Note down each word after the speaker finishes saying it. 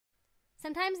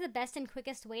Sometimes the best and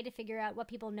quickest way to figure out what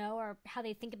people know or how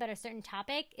they think about a certain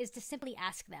topic is to simply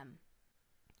ask them.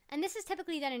 And this is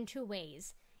typically done in two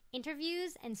ways: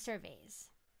 interviews and surveys.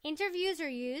 Interviews are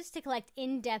used to collect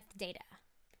in-depth data.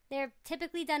 They're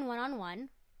typically done one-on-one,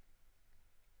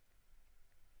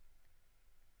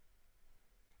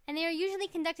 and they are usually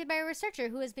conducted by a researcher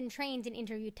who has been trained in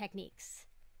interview techniques.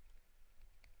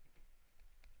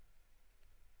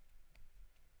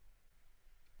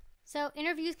 So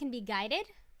interviews can be guided,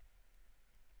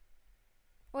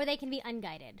 or they can be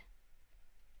unguided.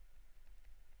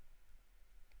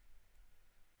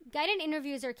 Guided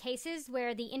interviews are cases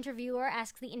where the interviewer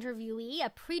asks the interviewee a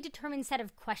predetermined set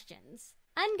of questions.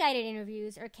 Unguided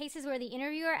interviews are cases where the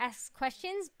interviewer asks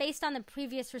questions based on the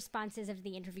previous responses of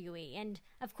the interviewee. And,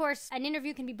 of course, an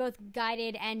interview can be both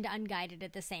guided and unguided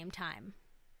at the same time.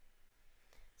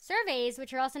 Surveys,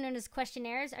 which are also known as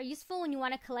questionnaires, are useful when you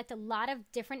want to collect a lot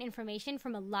of different information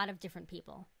from a lot of different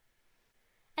people.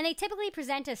 And they typically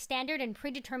present a standard and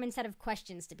predetermined set of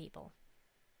questions to people.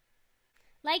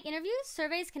 Like interviews,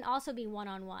 surveys can also be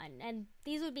one-on-one, and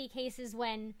these would be cases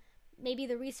when maybe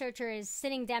the researcher is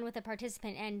sitting down with a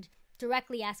participant and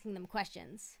directly asking them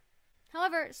questions.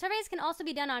 However, surveys can also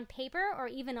be done on paper or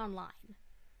even online.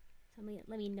 So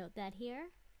let me note that here.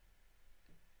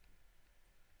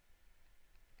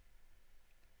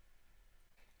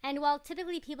 And while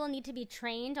typically people need to be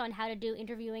trained on how to do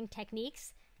interviewing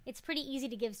techniques, it's pretty easy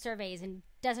to give surveys and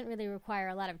doesn't really require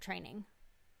a lot of training.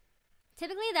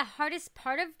 Typically, the hardest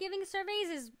part of giving surveys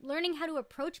is learning how to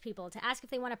approach people to ask if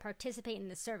they want to participate in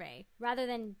the survey, rather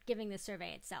than giving the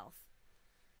survey itself.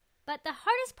 But the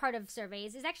hardest part of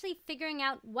surveys is actually figuring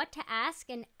out what to ask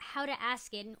and how to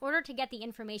ask it in order to get the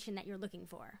information that you're looking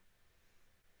for.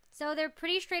 So they're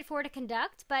pretty straightforward to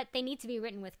conduct, but they need to be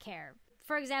written with care.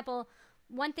 For example,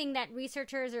 one thing that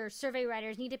researchers or survey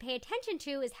writers need to pay attention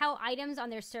to is how items on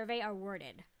their survey are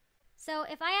worded. So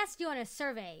if I asked you on a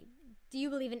survey, do you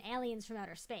believe in aliens from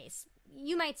outer space?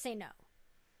 You might say no.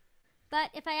 But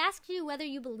if I asked you whether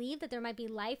you believe that there might be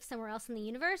life somewhere else in the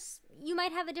universe, you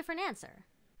might have a different answer.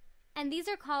 And these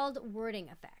are called wording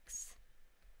effects.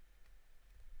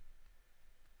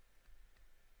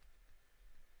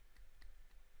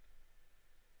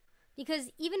 Because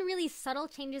even really subtle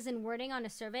changes in wording on a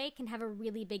survey can have a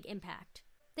really big impact.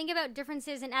 Think about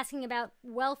differences in asking about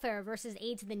welfare versus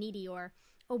aid to the needy, or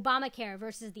Obamacare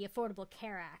versus the Affordable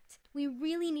Care Act. We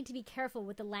really need to be careful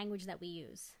with the language that we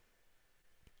use.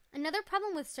 Another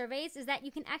problem with surveys is that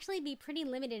you can actually be pretty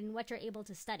limited in what you're able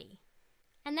to study.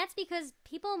 And that's because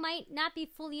people might not be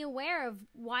fully aware of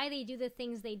why they do the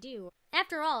things they do.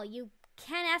 After all, you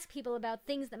can ask people about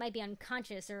things that might be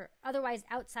unconscious or otherwise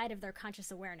outside of their conscious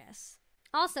awareness.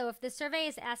 Also, if the survey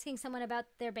is asking someone about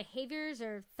their behaviors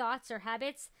or thoughts or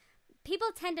habits, people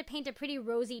tend to paint a pretty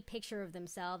rosy picture of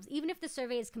themselves, even if the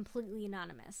survey is completely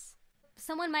anonymous.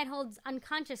 Someone might hold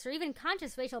unconscious or even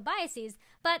conscious racial biases,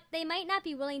 but they might not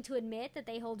be willing to admit that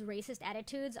they hold racist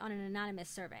attitudes on an anonymous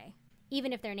survey,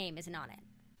 even if their name isn't on it.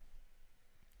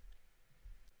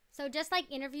 So just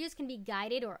like interviews can be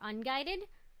guided or unguided,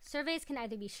 surveys can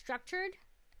either be structured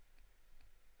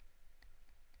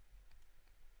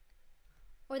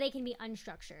or they can be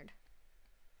unstructured.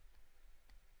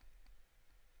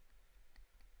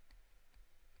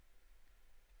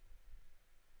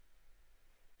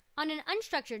 On an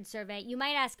unstructured survey, you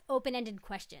might ask open-ended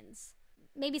questions.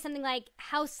 Maybe something like,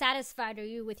 how satisfied are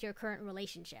you with your current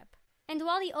relationship? And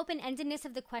while the open-endedness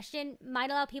of the question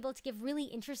might allow people to give really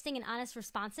interesting and honest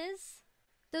responses,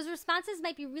 those responses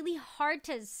might be really hard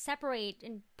to separate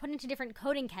and put into different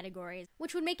coding categories,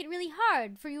 which would make it really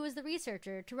hard for you as the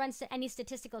researcher to run any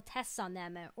statistical tests on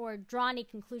them or draw any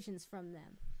conclusions from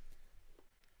them.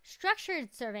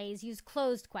 Structured surveys use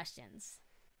closed questions.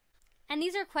 And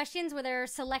these are questions where there are a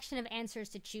selection of answers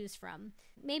to choose from.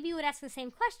 Maybe you would ask the same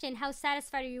question, how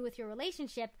satisfied are you with your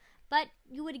relationship, but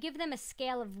you would give them a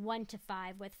scale of 1 to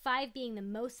 5, with 5 being the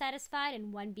most satisfied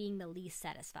and 1 being the least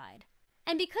satisfied.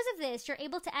 And because of this, you're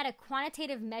able to add a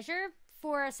quantitative measure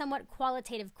for a somewhat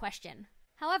qualitative question.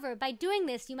 However, by doing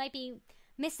this, you might be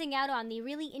missing out on the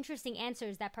really interesting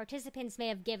answers that participants may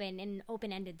have given in an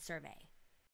open-ended survey.